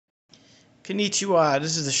Konnichiwa,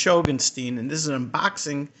 this is the Shogunstein, and this is an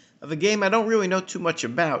unboxing of a game I don't really know too much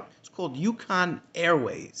about. It's called Yukon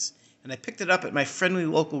Airways, and I picked it up at my friendly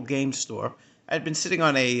local game store. I'd been sitting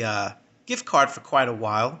on a gift card for quite a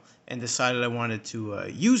while and decided I wanted to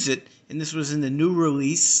use it, and this was in the new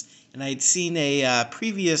release, and I had seen a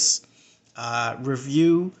previous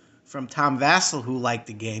review from Tom Vassell who liked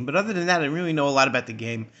the game, but other than that, I didn't really know a lot about the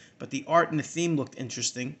game, but the art and the theme looked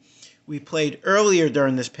interesting. We played earlier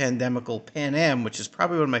during this pandemical Pan Am, which is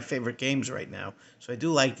probably one of my favorite games right now. So I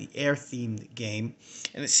do like the air-themed game.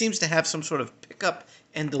 And it seems to have some sort of pickup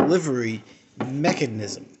and delivery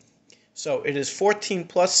mechanism. So it is 14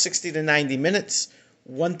 plus 60 to 90 minutes,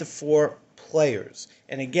 1 to 4 players.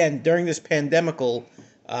 And again, during this pandemical,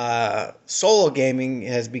 solo gaming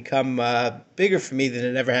has become bigger for me than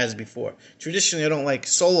it ever has before. Traditionally, I don't like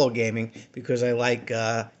solo gaming because I like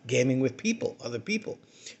gaming with people, other people.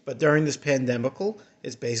 But during this pandemical,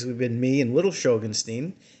 it's basically been me and Little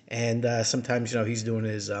Shogunstein, and sometimes he's doing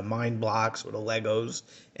his mind blocks with the Legos,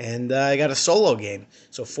 and I got a solo game.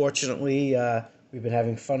 So fortunately, we've been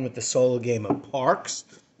having fun with the solo game of Parks,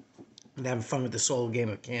 and having fun with the solo game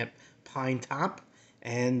of Camp Pine Top.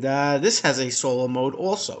 And this has a solo mode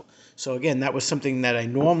also. So again, that was something that I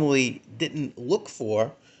normally didn't look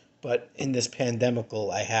for, but in this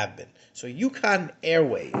pandemical, I have been. So Yukon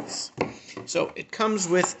Airways. So it comes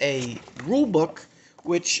with a rule book,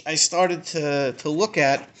 which I started to look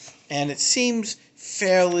at, and it seems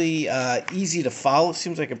fairly easy to follow. It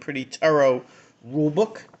seems like a pretty thorough rule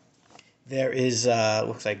book. There is,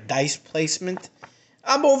 looks like dice placement.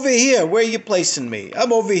 I'm over here. Where are you placing me?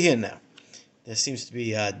 I'm over here now. There seems to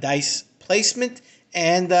be dice placement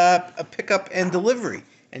and a pickup and delivery.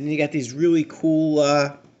 And then you got these really cool,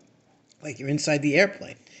 like you're inside the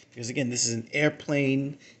airplane. Because again, this is an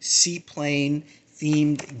airplane, seaplane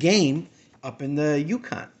themed game up in the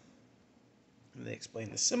Yukon. And they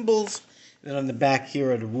explain the symbols. And then on the back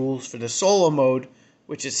here are the rules for the solo mode,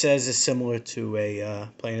 which it says is similar to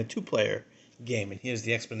playing a two-player game. And here's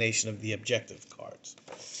the explanation of the objective cards.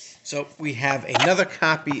 So we have another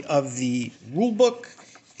copy of the rule book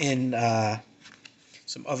in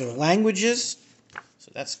some other languages.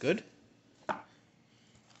 So that's good.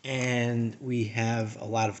 And we have a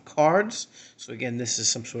lot of cards. So again, this is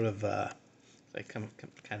some sort of like kind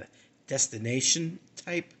of destination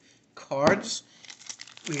type cards.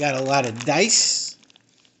 We got a lot of dice.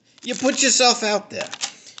 You put yourself out there.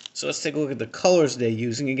 So let's take a look at the colors they're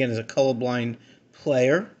using. Again, as a colorblind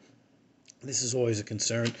player, this is always a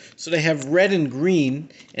concern. So they have red and green,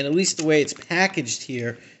 and at least the way it's packaged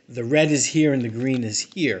here, the red is here and the green is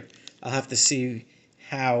here. I'll have to see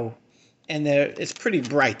how, and it's pretty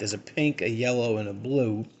bright. There's a pink, a yellow, and a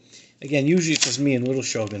blue. Again, usually it's just me and Little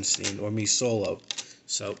Shogunstein, or me solo.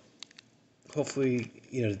 So hopefully,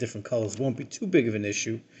 the different colors won't be too big of an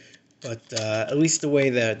issue. But at least the way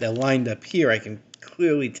they're lined up here, I can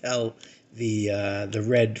clearly tell the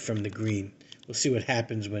red from the green. We'll see what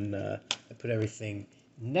happens when I put everything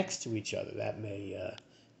next to each other. That may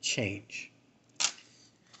change.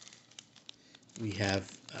 We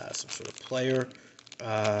have some sort of player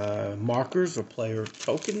markers or player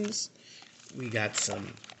tokens. We got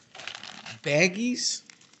some baggies.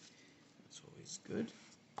 That's always good.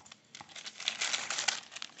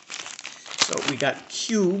 So we got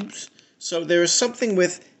cubes. So there is something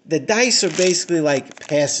with the dice are basically like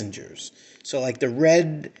passengers. So like the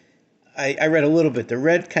red, I read a little bit. The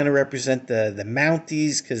red kind of represent the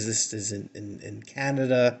Mounties because this is in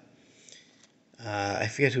Canada. I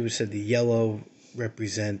forget who said the yellow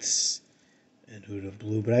represents and who the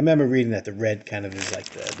blue, but I remember reading that the red kind of is like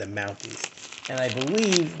the Mounties. And I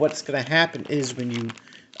believe what's going to happen is when you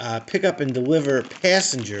pick up and deliver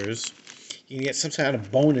passengers, you can get some kind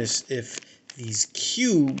of bonus if these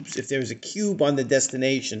cubes, if there's a cube on the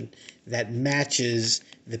destination that matches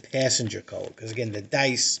the passenger color. Because again, the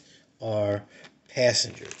dice are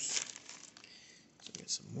passengers. So get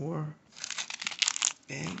some more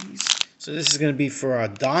baggies. So this is going to be for our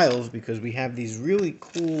dials because we have these really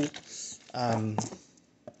cool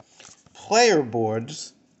player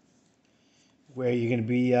boards where you're going to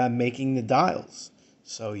be making the dials.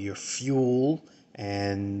 So your fuel,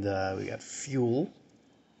 and we got fuel.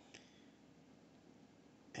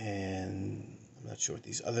 And I'm not sure what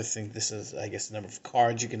these other things, this is, I guess, the number of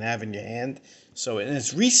cards you can have in your hand. So, and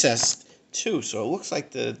it's recessed too, so it looks like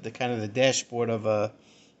the kind of the dashboard of a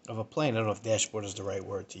plane. I don't know if dashboard is the right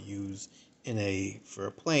word to use for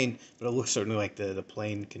a plane, but it looks certainly like the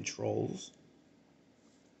plane controls.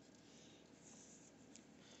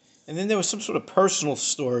 And then there was some sort of personal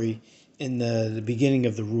story in the beginning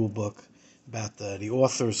of the rule book about the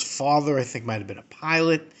author's father. I think might have been a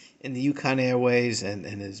pilot in the Yukon Airways, and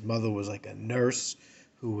his mother was like a nurse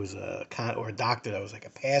who was or a doctor that was like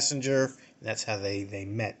a passenger. And that's how they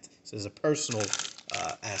met. So there's a personal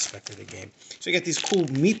aspect of the game. So you get these cool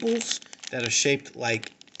meeples that are shaped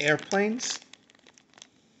like airplanes.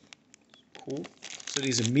 Cool. So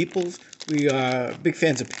these are meeples. We are big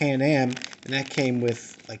fans of Pan Am, and that came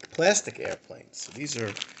with like plastic airplanes. So these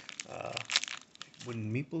are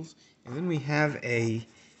wooden meeples. And then we have a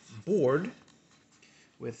board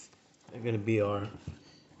with, they're going to be our,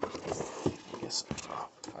 I guess,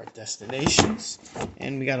 our destinations.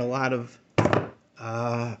 And we got a lot of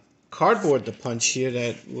cardboard to punch here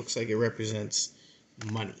that looks like it represents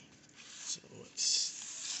money. So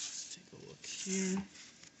let's take a look here.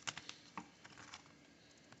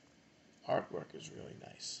 Artwork is really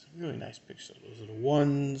nice. Really nice picture. Those are the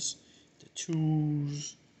ones, the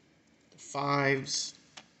twos, the fives.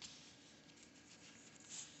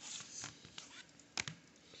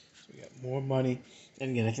 So we got more money.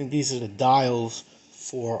 And again, I think these are the dials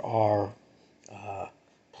for our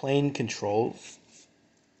plane controls.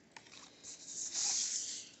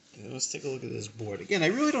 And let's take a look at this board. Again, I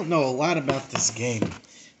really don't know a lot about this game.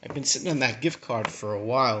 I've been sitting on that gift card for a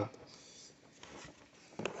while.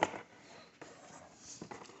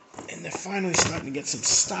 And they're finally starting to get some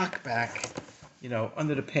stock back, you know,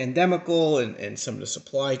 under the pandemical and some of the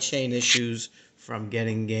supply chain issues from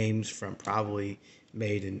getting games from probably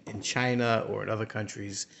made in China or in other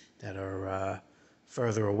countries that are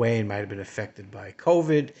further away and might have been affected by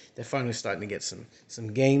COVID. They're finally starting to get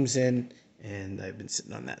some games in, and I've been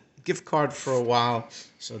sitting on that gift card for a while,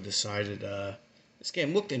 so decided this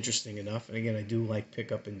game looked interesting enough. And again, I do like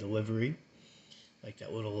pickup and delivery, like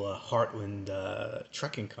that little Heartland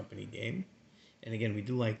trucking company game. And again, we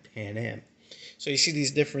do like Pan Am. So you see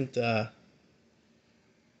these different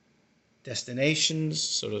destinations.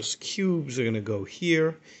 So those cubes are going to go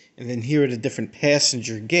here. And then here are the different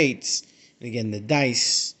passenger gates. And again, the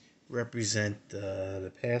dice represent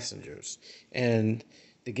the passengers. And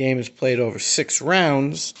the game is played over 6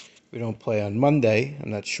 rounds. We don't play on Monday.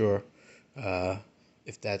 I'm not sure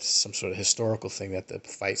if that's some sort of historical thing that the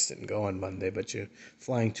fights didn't go on Monday, but you're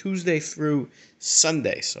flying Tuesday through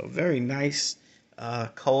Sunday. So very nice,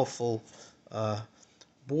 colorful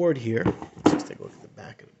board here. Let's take a look at the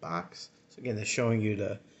back of the box. So again, they're showing you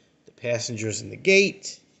the passengers in the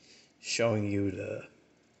gate, showing you the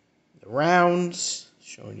rounds,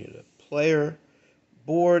 showing you the player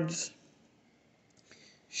boards,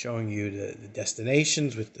 showing you the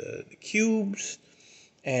destinations with the cubes,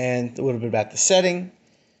 and a little bit about the setting.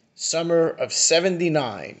 Summer of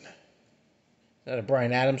 '79. Is that a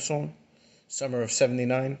Bryan Adams song? Summer of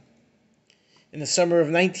 '79. In the summer of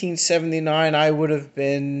 1979, I would have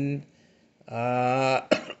been,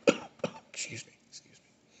 excuse me.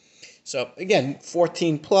 So again,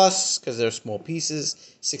 14 plus, because they're small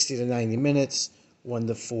pieces, 60 to 90 minutes, 1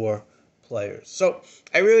 to 4 players. So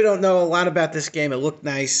I really don't know a lot about this game. It looked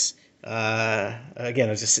nice. Again,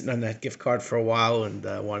 I was just sitting on that gift card for a while and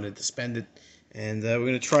wanted to spend it. And we're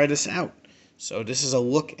going to try this out. So this is a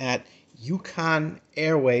look at Yukon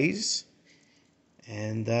Airways.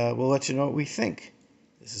 And we'll let you know what we think.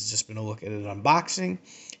 This has just been a look at an unboxing.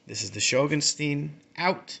 This is the Shogunstein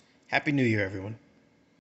out. Happy New Year, everyone.